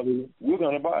ultimately we're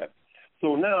going to buy it.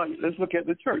 So now let's look at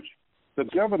the church. The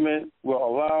government will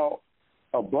allow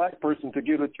a black person to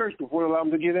get a church before they allow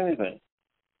them to get anything.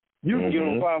 You can get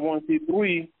on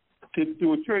 501c3 to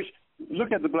do a church.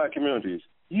 Look at the black communities.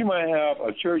 You might have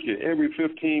a church at every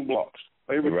 15 blocks.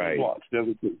 Every 10 blocks, there's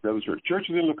a church.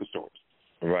 Churches and liquor stores.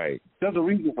 Right. There's a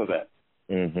reason for that.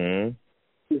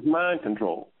 It's mind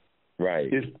control.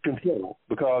 Right. It's control,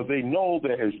 because they know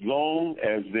that as long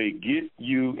as they get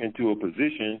you into a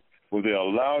position where they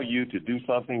allow you to do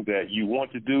something that you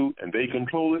want to do and they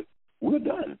control it, we're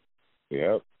done.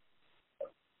 Yep.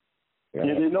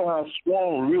 And they know how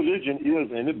strong religion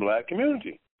is in the black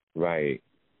community. Right.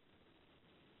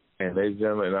 And ladies and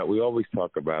gentlemen, we always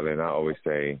talk about it, and I always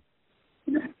say,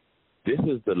 this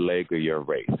is the leg of your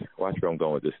race. Watch where I'm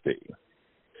going with this, Steve.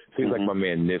 Seems like my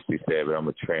man Nipsey said, but I'm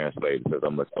a translator because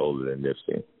I'm much older than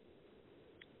Nipsey.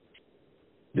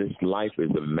 This life is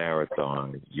a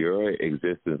marathon. Your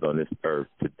existence on this earth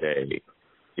today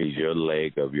is your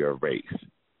leg of your race.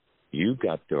 You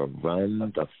got to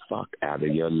run the fuck out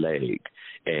of your leg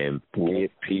and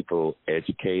get people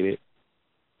educated,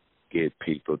 get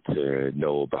people to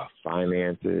know about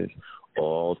finances.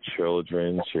 All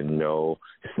children should know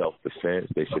self-defense.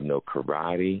 They should know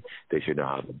karate. They should know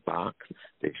how to box.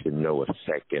 They should know a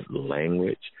second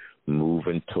language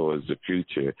moving towards the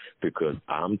future, because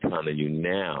I'm telling you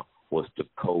now what's the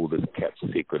coldest kept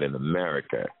secret in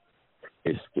America.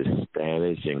 It's the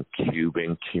Spanish and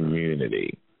Cuban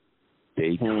community.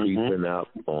 They creeping up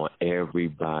on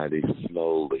everybody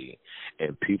slowly,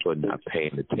 and people are not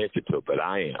paying attention to it, but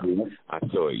I am. I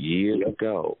saw it years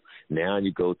ago. Now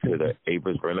you go to the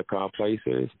Abrams rental car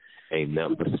places, ain't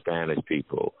nothing but Spanish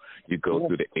people. You go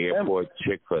through the airport,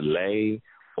 Chick-fil-A,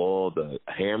 all the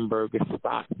hamburger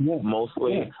spots,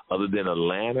 mostly, other than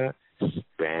Atlanta,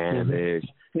 Spanish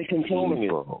They're controlling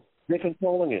people. They're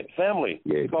controlling it. Family.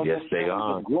 Yes, they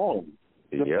are.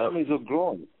 The families are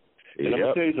growing. And I'm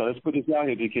going to tell you something. Let's put this out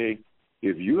here, DK.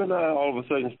 If you and I all of a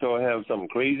sudden start having something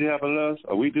crazy happen to us,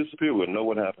 or we disappear, we'll know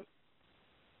what happened.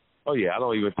 Oh, yeah, I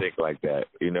don't even think like that,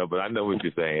 but I know what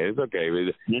you're saying. It's okay.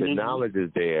 The knowledge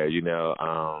is there,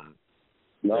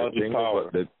 Knowledge is power.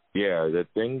 The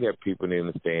thing that people need to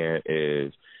understand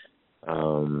is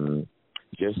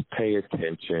just pay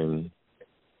attention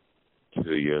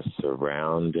to your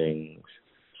surroundings.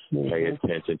 Pay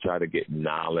attention. Try to get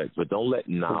knowledge, but don't let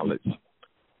knowledge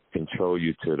control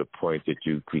you to the point that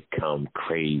you become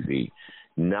crazy.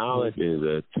 Knowledge is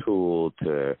a tool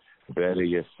to better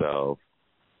yourself,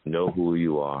 know who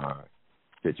you are,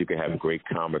 that you can have a great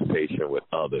conversation with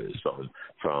others,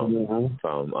 from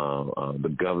the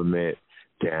government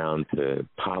down to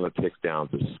politics, down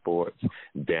to sports,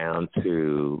 down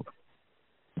to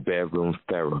bedroom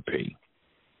therapy.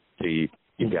 See,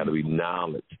 you got to be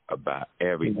knowledge about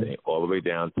everything, all the way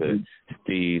down to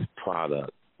Steve's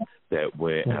product. That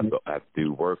when after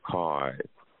you work hard,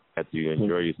 after you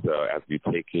enjoy yourself, after you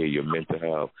take care of your mental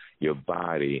health, your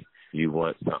body, You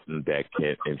want something that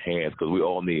can enhance, because we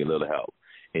all need a little help.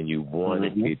 And you want to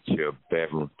get your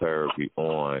bedroom therapy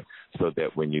on so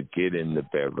that when you get in the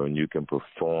bedroom, you can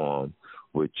perform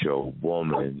with your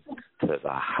woman to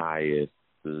the highest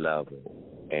level.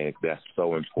 And that's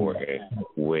so important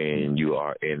when you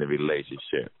are in a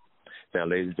relationship. Now,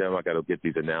 ladies and gentlemen, I got to get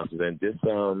these announcements. And this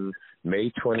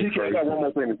May 21st. I got one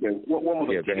more thing to say. What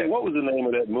was the name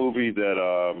of that movie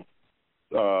that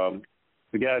the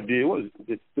guy did? What was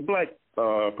it? The black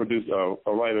producer,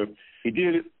 a writer. He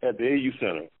did it at the AU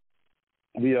Center.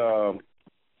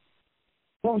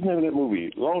 What was the name of that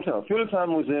movie? Long time. Philip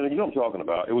Simon was in it. You know what I'm talking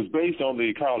about. It was based on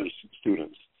the college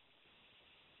students.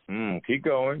 Keep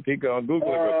going. Google it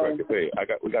real quick. Hey,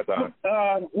 we got time.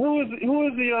 Who is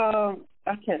the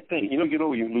I can't think. You don't get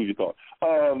over, you lose your thought.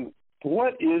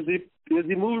 What is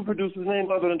the movie producer's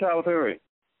name other than Tyler Perry?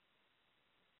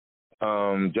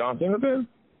 John Singleton?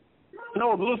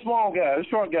 No, the little small guy, the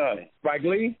short guy. Spike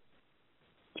Lee?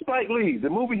 Spike Lee. The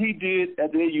movie he did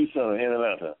at the AU Center in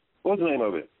Atlanta. What's the name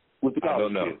of it? With the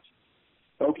college kids.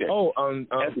 Okay. Oh,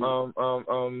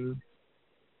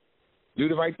 Do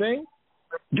the Right Thing?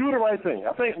 Do the Right Thing.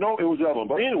 I think, no, it was the other one.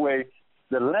 But anyway,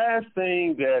 the last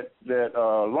thing that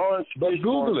Lawrence... But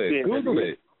Google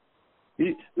it.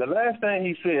 The last thing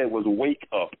he said was wake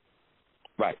up.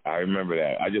 Right, I remember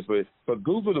that. But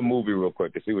Google the movie real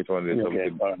quick to see which one it is so we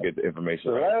can get the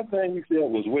information. The last thing he said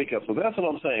was wake up. So that's what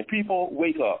I'm saying. People,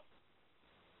 wake up.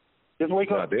 Just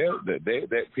wake up. They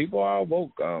people are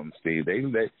woke, Steve.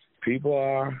 People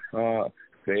are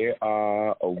they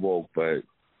are awoke, but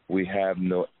we have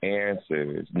no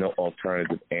answers, no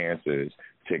alternative answers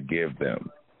to give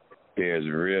them. There's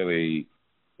really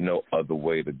no other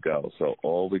way to go. So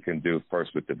all we can do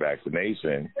first with the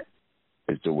vaccination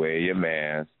is to wear your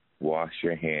mask, wash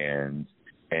your hands,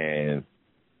 and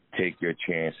take your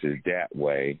chances that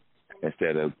way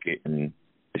instead of getting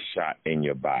a shot in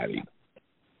your body.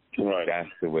 Right. That's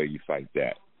the way you fight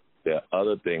that. The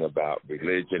other thing about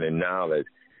religion and knowledge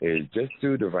is just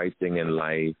do the right thing in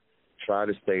life. Try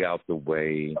to stay out the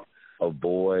way.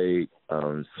 Avoid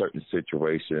certain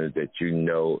situations that you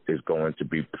know is going to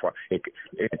be.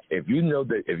 If you know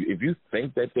that, if you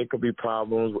think that there could be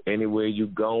problems anywhere you're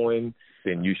going,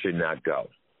 then you should not go.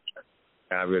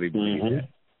 I really believe that.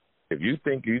 If you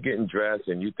think you're getting dressed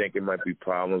and you think it might be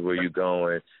problems where you're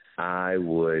going, I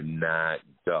would not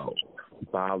go.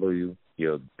 Follow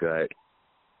your gut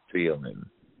feeling,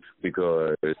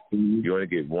 because you only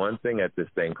get one thing at this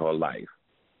thing called life.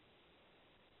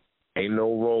 Ain't no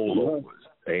rollovers.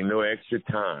 Ain't no extra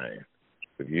time.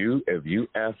 If you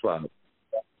F up,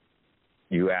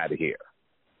 you out of here.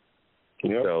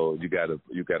 Yep. So you gotta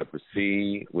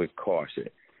proceed with caution.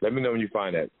 Let me know when you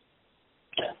find that.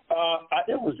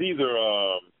 It was either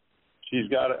she's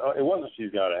got it. It wasn't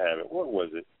she's got to have it. What was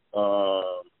it?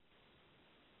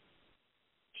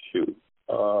 Shoot.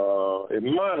 It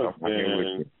might have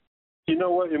been. You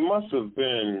know what? It must have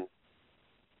been.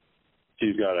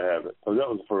 She's got to have it. Because that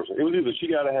was the first one. It was either she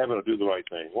got to have it or do the right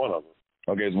thing. One of them.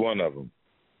 Okay, it's one of them.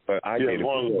 But I get it.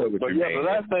 One of them. But the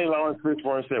last thing Lawrence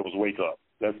Fishburne said was wake up.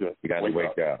 That's it. You got to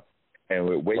wake up. And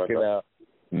we're waking up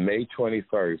May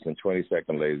 21st and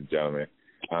 22nd, ladies and gentlemen,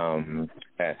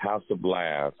 at House of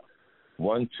Laughs,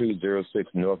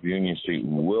 1206 North Union Street,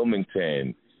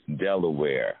 Wilmington,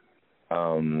 Delaware.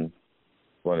 One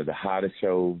of the hottest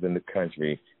shows in the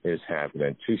country is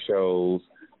happening. 2 shows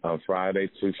on Friday,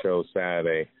 2 shows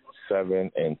Saturday,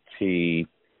 7 and 10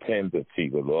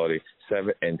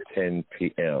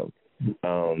 p.m.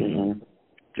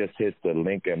 Just hit the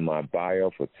link in my bio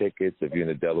for tickets. If you're in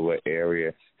the Delaware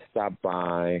area, stop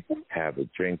by, have a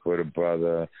drink with a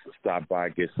brother, stop by,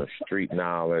 get some street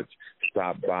knowledge,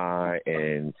 stop by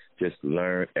and just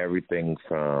learn everything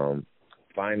from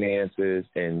finances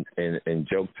in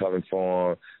joke-telling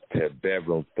form to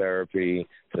bedroom therapy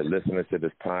to listening to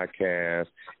this podcast,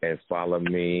 and follow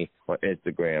me on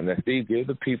Instagram. Now, Steve, give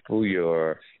the people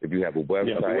if you have a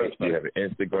website, you have an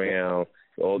Instagram,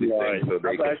 all these things so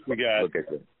they can look at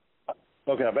them.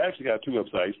 Okay, I've actually got 2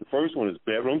 websites. The first one is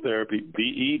Bedroom Therapy,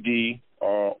 BEDROOM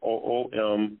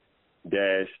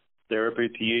 -therapy,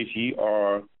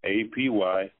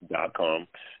 THERAPY.com.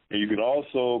 And you can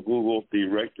also Google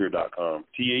therector.com,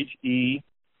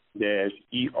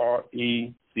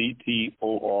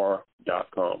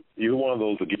 THERECTOR.com. Either one of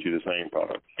those will get you the same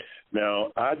product.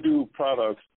 Now, I do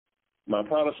products. My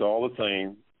products are all the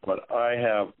same, but I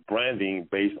have branding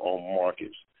based on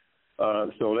markets.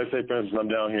 So let's say, for instance, I'm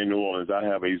down here in New Orleans. I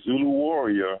have a Zulu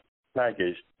Warrior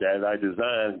package that I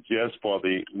designed just for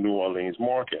the New Orleans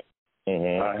market.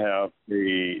 I have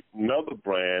another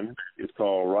brand. It's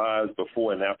called Rise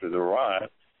Before and After the Rise.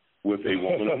 with a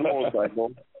woman on a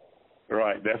motorcycle.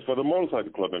 Right, that's for the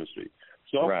motorcycle club industry.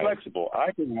 So I'm flexible.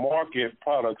 I can market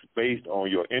products based on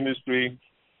your industry.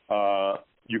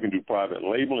 You can do private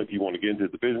label if you want to get into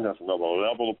the business. That's another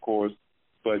level, of course.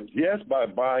 But just by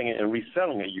buying it and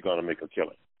reselling it, you're going to make a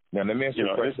killing. Now, let me ask you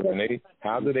a question, Renee.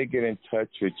 How do they get in touch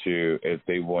with you if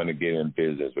they want to get in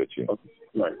business with you? Okay.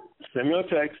 Right. Send me a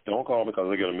text. Don't call me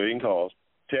because I get a million calls.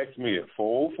 Text me at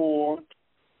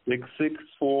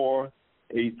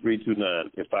 404-664-8329.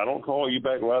 If I don't call you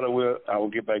back right away, I will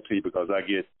get back to you because I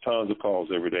get tons of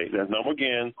calls every day. That number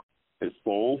again is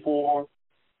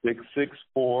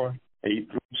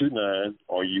 404-664-8329,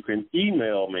 or you can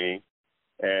email me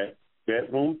at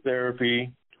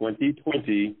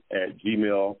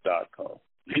bedroomtherapy2020@gmail.com.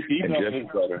 Email is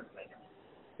better.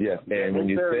 Yes, and when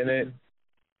you send it,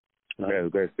 go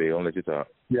Steve. I'll let you talk.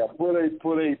 Yeah,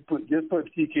 just put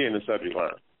TK in the subject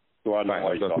line. So I know. I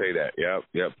was going to say that.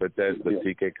 Yep. But that's the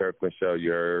TK Kirkland Show.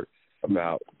 You heard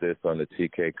about this on the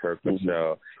TK Kirkland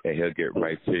Show, and he'll get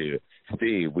right to you.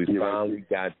 Steve, we finally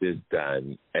got this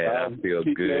done, and I feel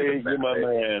TK, good. You're my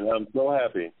man. I'm so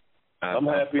happy. I'm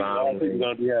happy. I think you're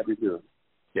going to be happy too.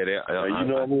 Yeah, I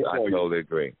totally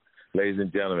agree. Ladies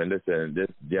and gentlemen, listen, this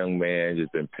young man has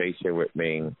been patient with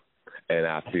me, and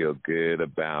I feel good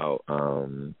about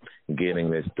getting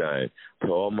this done.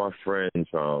 To all my friends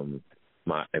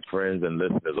my friends and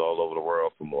listeners all over the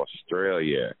world, from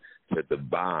Australia to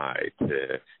Dubai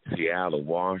to Seattle,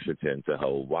 Washington to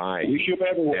Hawaii,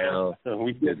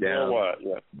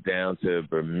 down to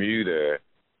Bermuda,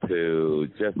 to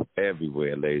just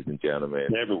everywhere, ladies and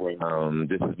gentlemen. Everywhere.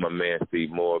 This is my man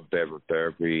Steve Moore, Bedroom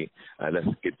Therapy. Let's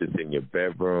get this in your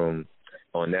bedroom.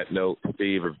 On that note,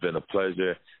 Steve, it's been a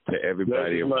pleasure. To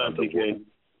everybody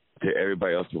to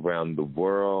everybody else around the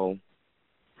world,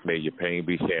 may your pain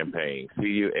be champagne. See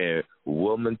you in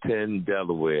Wilmington,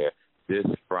 Delaware, this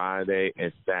Friday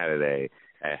and Saturday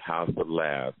at House of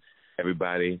Laughs.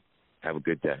 Everybody, have a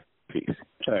good day. Peace.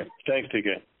 All right. Thanks,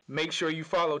 TK. Make sure you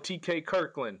follow TK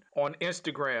Kirkland on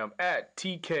Instagram at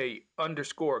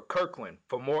TK_Kirkland.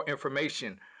 For more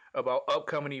information about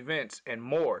upcoming events and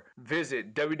more,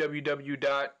 visit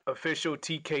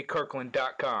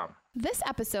www.officialtkkirkland.com. This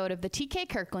episode of The TK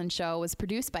Kirkland Show was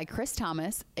produced by Chris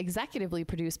Thomas, executively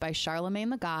produced by Charlemagne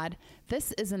the God.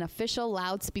 This is an official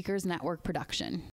Loudspeakers Network production.